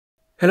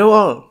Hello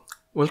all!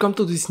 Welcome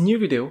to this new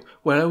video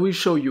where I will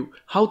show you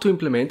how to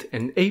implement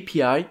an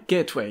API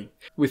gateway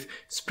with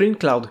Spring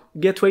Cloud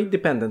Gateway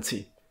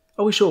dependency.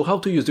 I will show how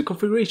to use the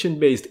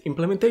configuration-based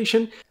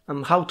implementation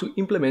and how to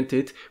implement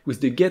it with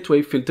the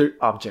gateway filter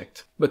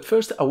object. But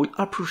first, I would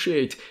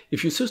appreciate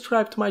if you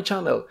subscribe to my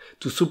channel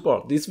to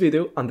support this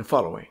video and the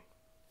following.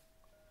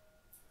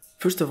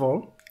 First of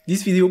all,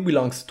 this video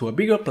belongs to a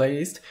bigger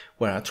playlist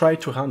where I try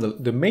to handle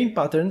the main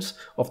patterns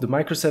of the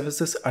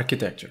microservices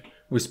architecture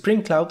with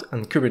Spring Cloud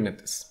and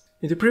Kubernetes.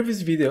 In the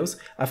previous videos,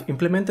 I've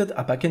implemented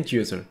a backend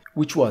user,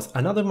 which was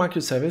another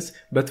microservice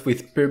but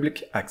with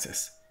public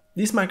access.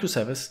 This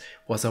microservice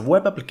was a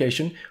web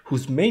application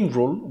whose main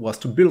role was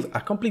to build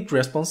a complete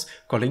response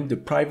calling the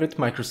private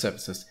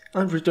microservices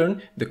and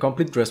return the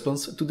complete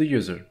response to the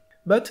user.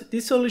 But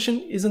this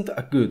solution isn't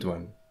a good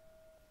one.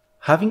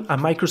 Having a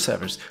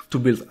microservice to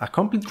build a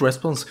complete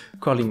response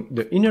calling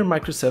the inner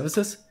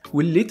microservices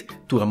will lead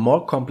to a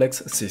more complex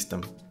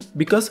system.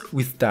 Because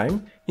with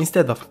time,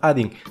 instead of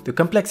adding the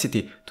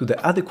complexity to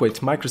the adequate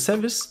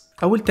microservice,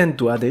 I will tend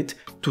to add it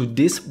to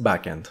this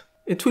backend.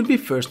 It will be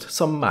first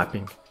some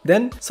mapping,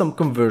 then some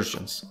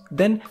conversions,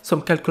 then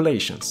some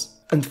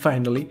calculations, and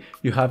finally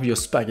you have your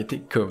spaghetti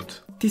code.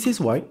 This is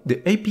why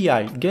the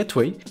API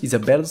gateway is a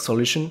better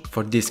solution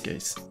for this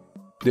case.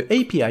 The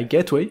API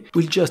gateway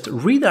will just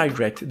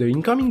redirect the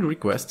incoming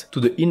request to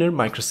the inner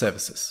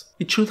microservices.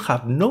 It should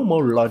have no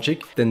more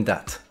logic than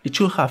that. It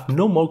should have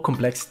no more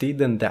complexity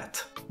than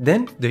that.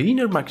 Then the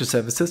inner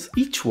microservices,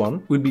 each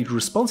one will be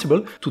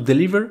responsible to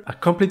deliver a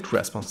complete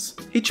response.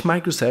 Each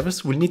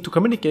microservice will need to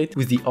communicate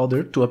with the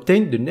other to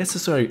obtain the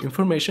necessary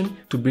information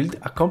to build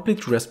a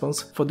complete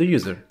response for the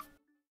user.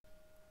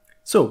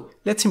 So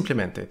let's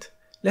implement it.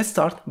 Let's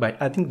start by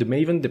adding the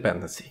Maven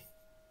dependency.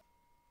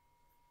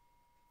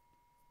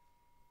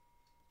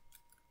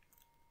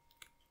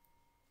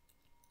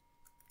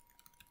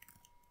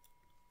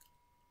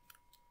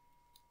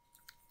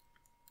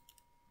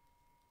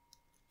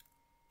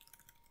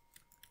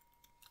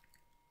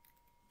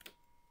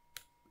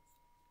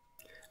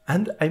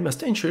 And I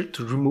must ensure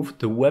to remove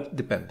the web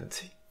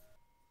dependency.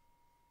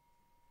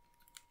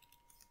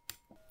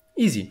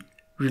 Easy.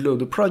 Reload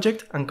the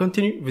project and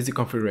continue with the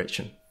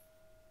configuration.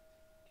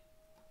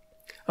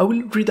 I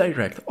will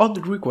redirect all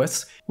the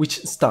requests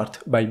which start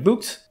by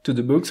books to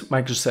the books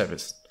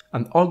microservice,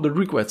 and all the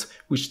requests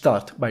which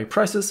start by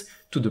prices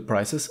to the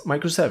prices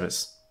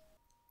microservice.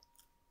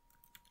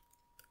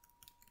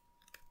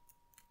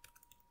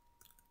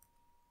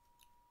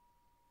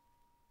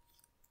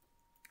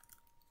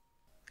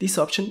 This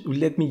option will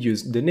let me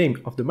use the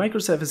name of the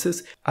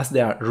microservices as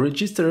they are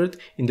registered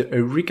in the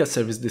Eureka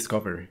service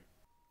discovery.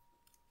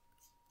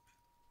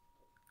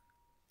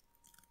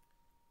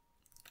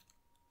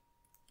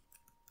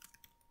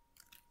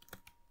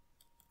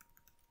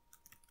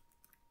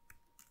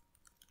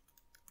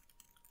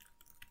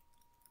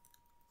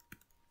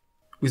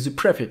 With the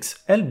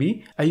prefix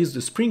LB, I use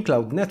the Spring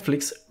Cloud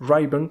Netflix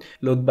Ribbon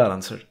load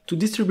balancer to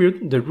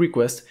distribute the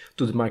request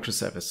to the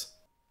microservice.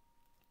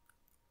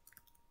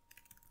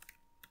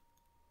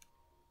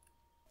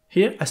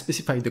 Here I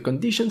specify the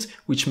conditions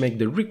which make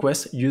the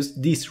request use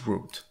this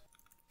route.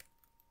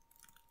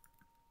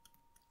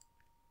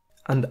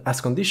 And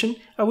as condition,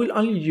 I will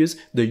only use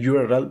the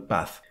URL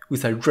path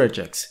with a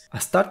regex,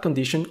 a start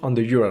condition on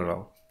the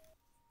URL.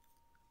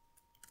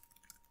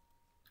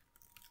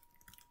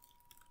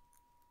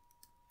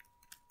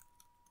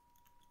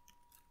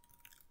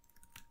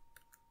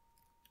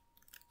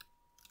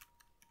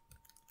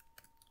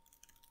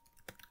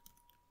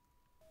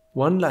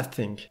 One last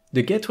thing,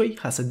 the gateway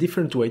has a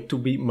different way to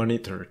be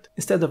monitored,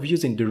 instead of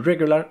using the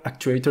regular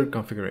actuator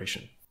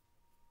configuration.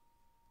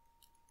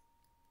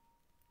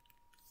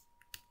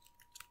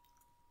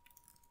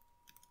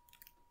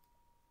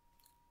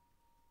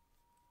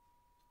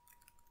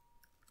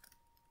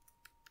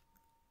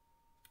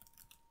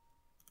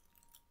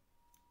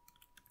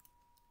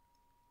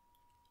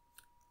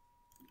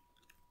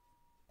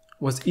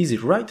 Was easy,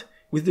 right?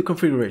 With the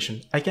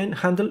configuration, I can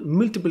handle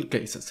multiple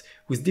cases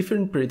with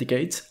different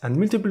predicates and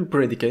multiple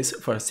predicates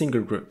for a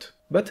single route.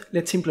 But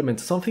let's implement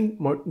something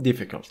more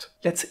difficult.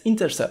 Let's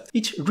intercept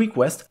each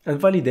request and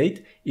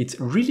validate it's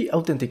really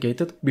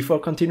authenticated before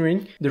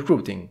continuing the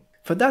routing.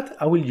 For that,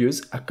 I will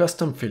use a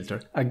custom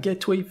filter, a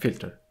gateway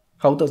filter.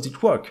 How does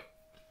it work?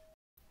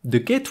 The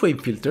gateway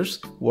filters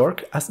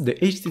work as the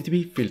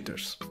HTTP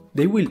filters.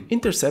 They will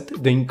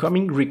intercept the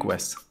incoming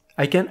requests.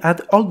 I can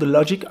add all the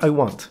logic I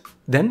want.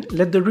 Then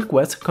let the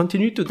requests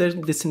continue to their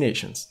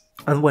destinations.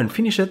 And when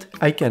finished,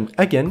 I can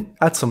again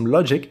add some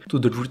logic to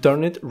the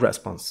returned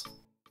response.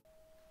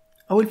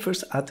 I will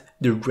first add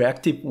the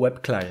reactive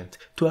web client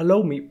to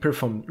allow me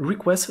perform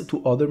requests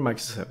to other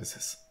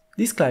microservices.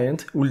 This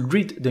client will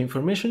read the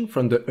information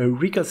from the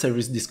Eureka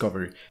service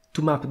discovery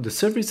to map the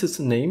service's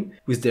name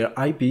with their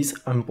IPs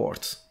and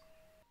ports.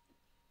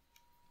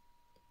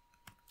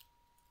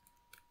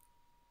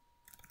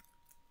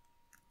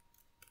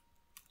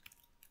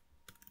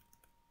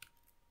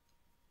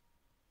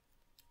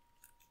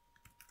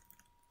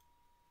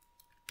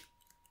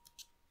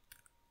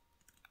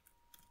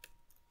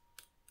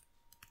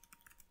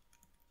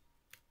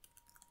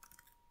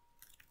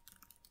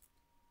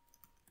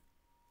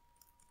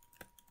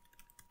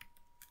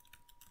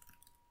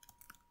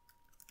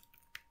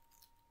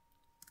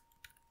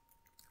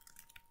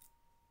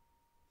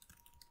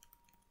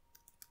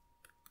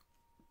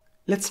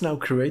 Let's now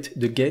create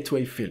the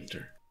gateway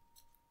filter.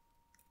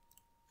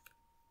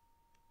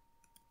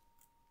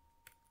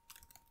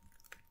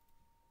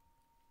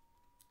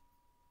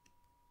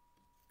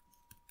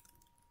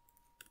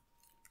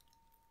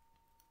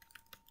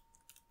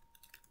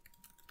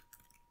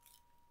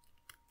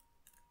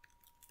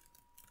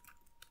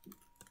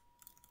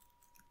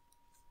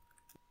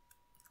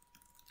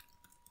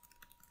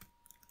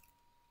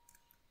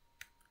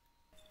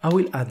 I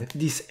will add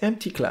this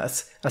empty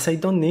class as I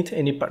don't need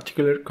any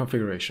particular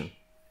configuration.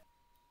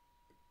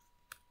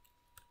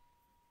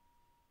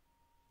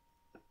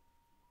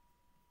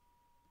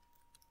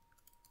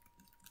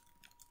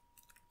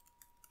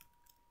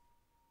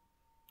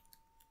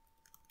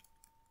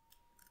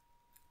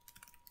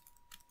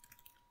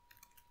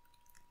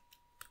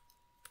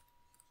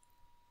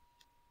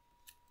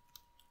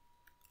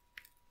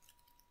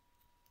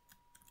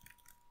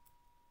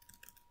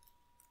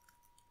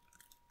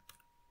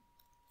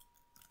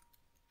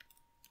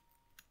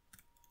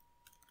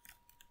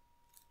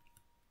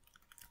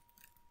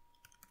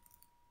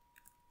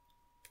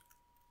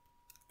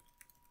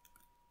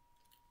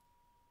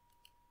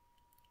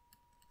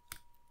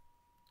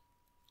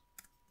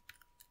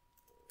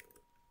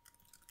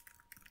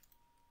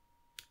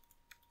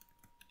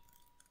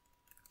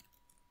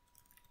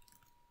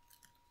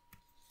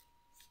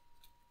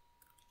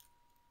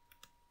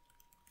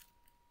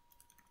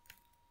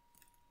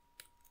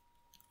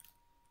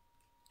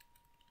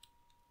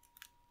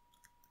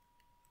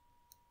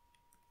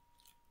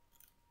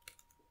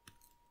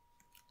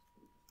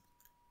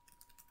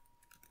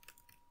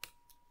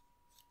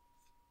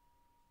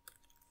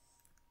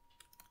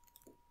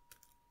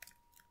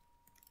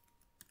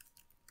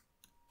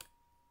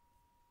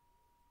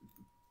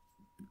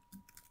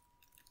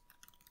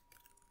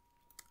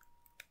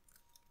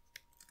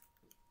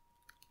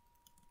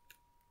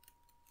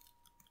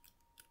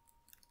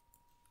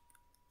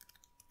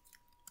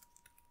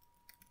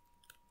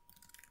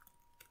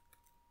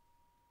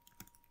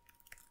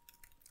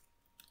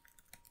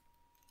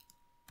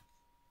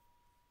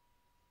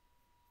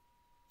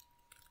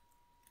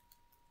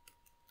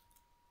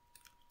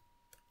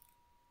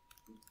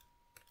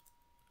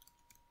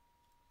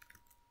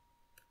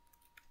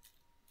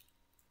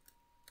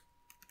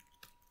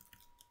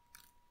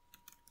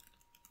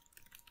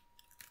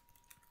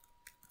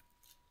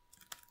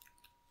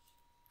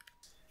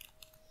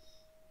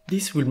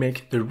 This will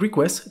make the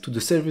request to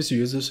the service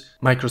user's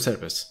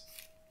microservice.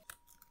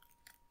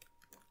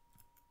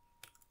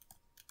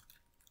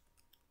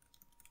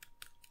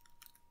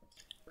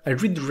 I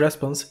read the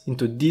response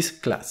into this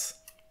class.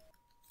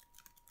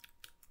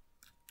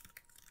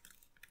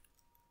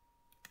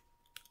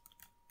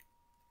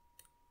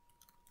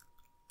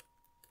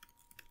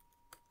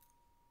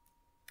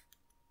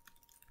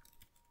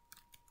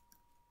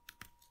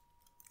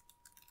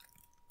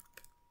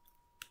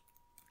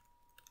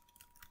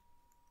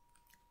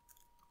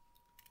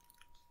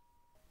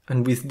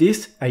 And with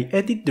this, I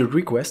edit the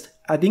request,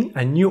 adding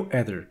a new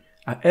header,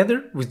 a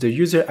header with the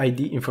user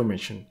ID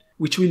information,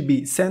 which will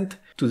be sent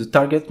to the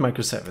target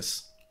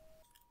microservice.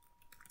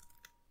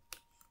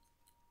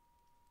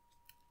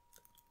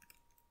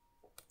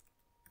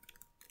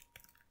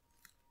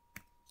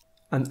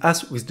 And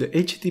as with the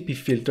HTTP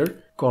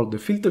filter, call the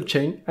filter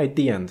chain at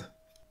the end.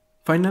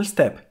 Final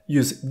step,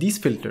 use this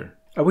filter.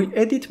 I will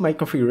edit my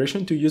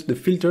configuration to use the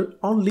filter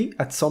only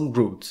at some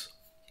routes.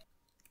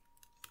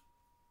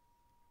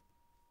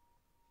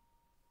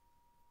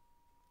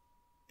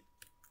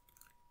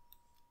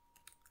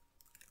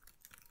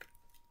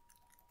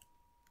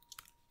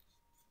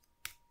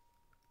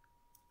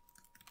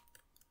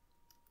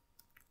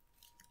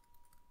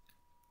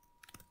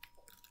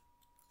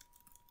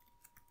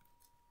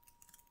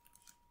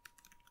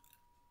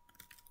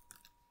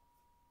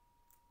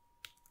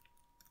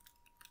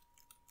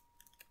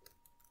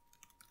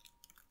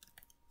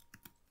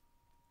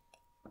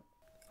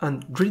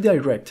 And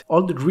redirect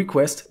all the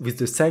requests with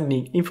the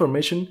signing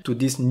information to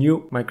this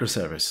new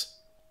microservice.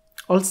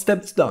 All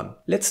steps done.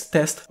 Let's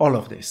test all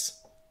of this.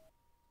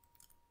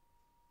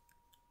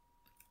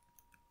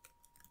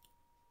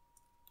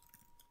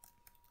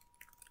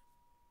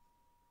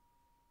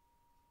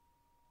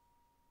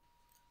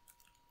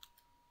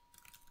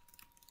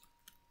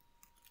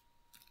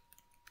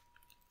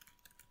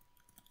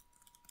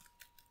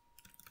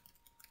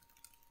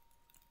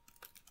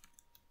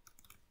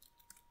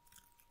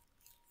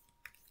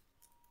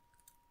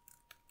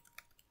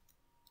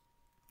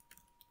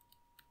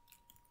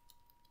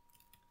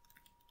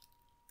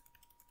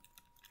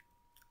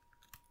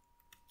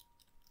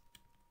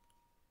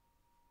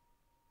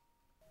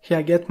 Here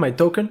I get my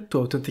token to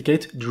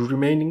authenticate the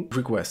remaining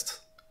requests.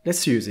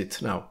 Let's use it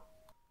now.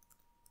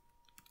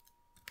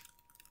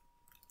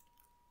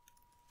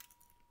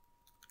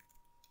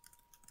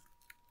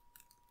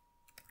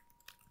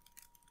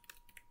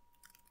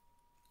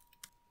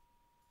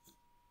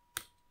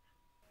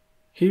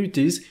 Here it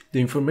is, the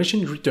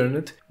information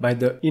returned by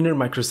the inner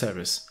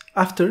microservice,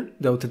 after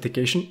the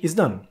authentication is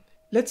done.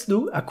 Let's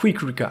do a quick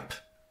recap.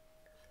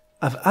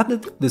 I've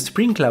added the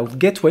Spring Cloud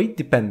Gateway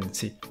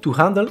dependency to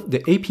handle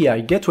the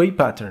API Gateway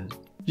pattern.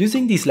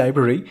 Using this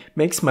library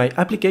makes my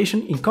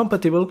application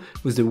incompatible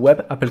with the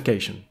web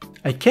application.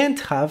 I can't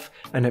have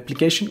an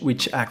application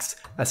which acts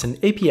as an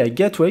API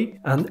gateway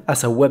and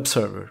as a web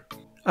server.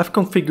 I've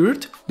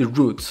configured the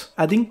routes,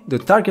 adding the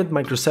target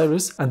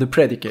microservice and the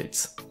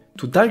predicates.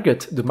 To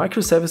target the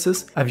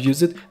microservices, I've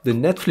used the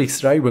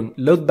Netflix Ribbon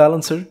load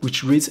balancer,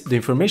 which reads the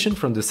information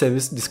from the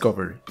service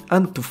discovery.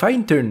 And to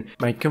fine-tune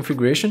my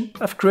configuration,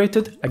 I've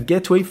created a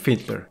gateway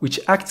filter, which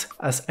acts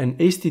as an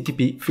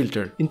HTTP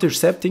filter,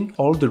 intercepting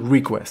all the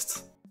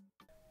requests.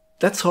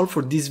 That's all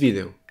for this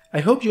video. I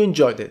hope you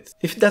enjoyed it.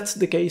 If that's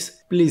the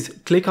case, please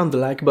click on the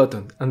like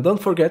button and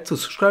don't forget to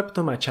subscribe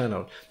to my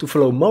channel to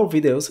follow more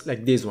videos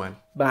like this one.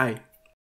 Bye!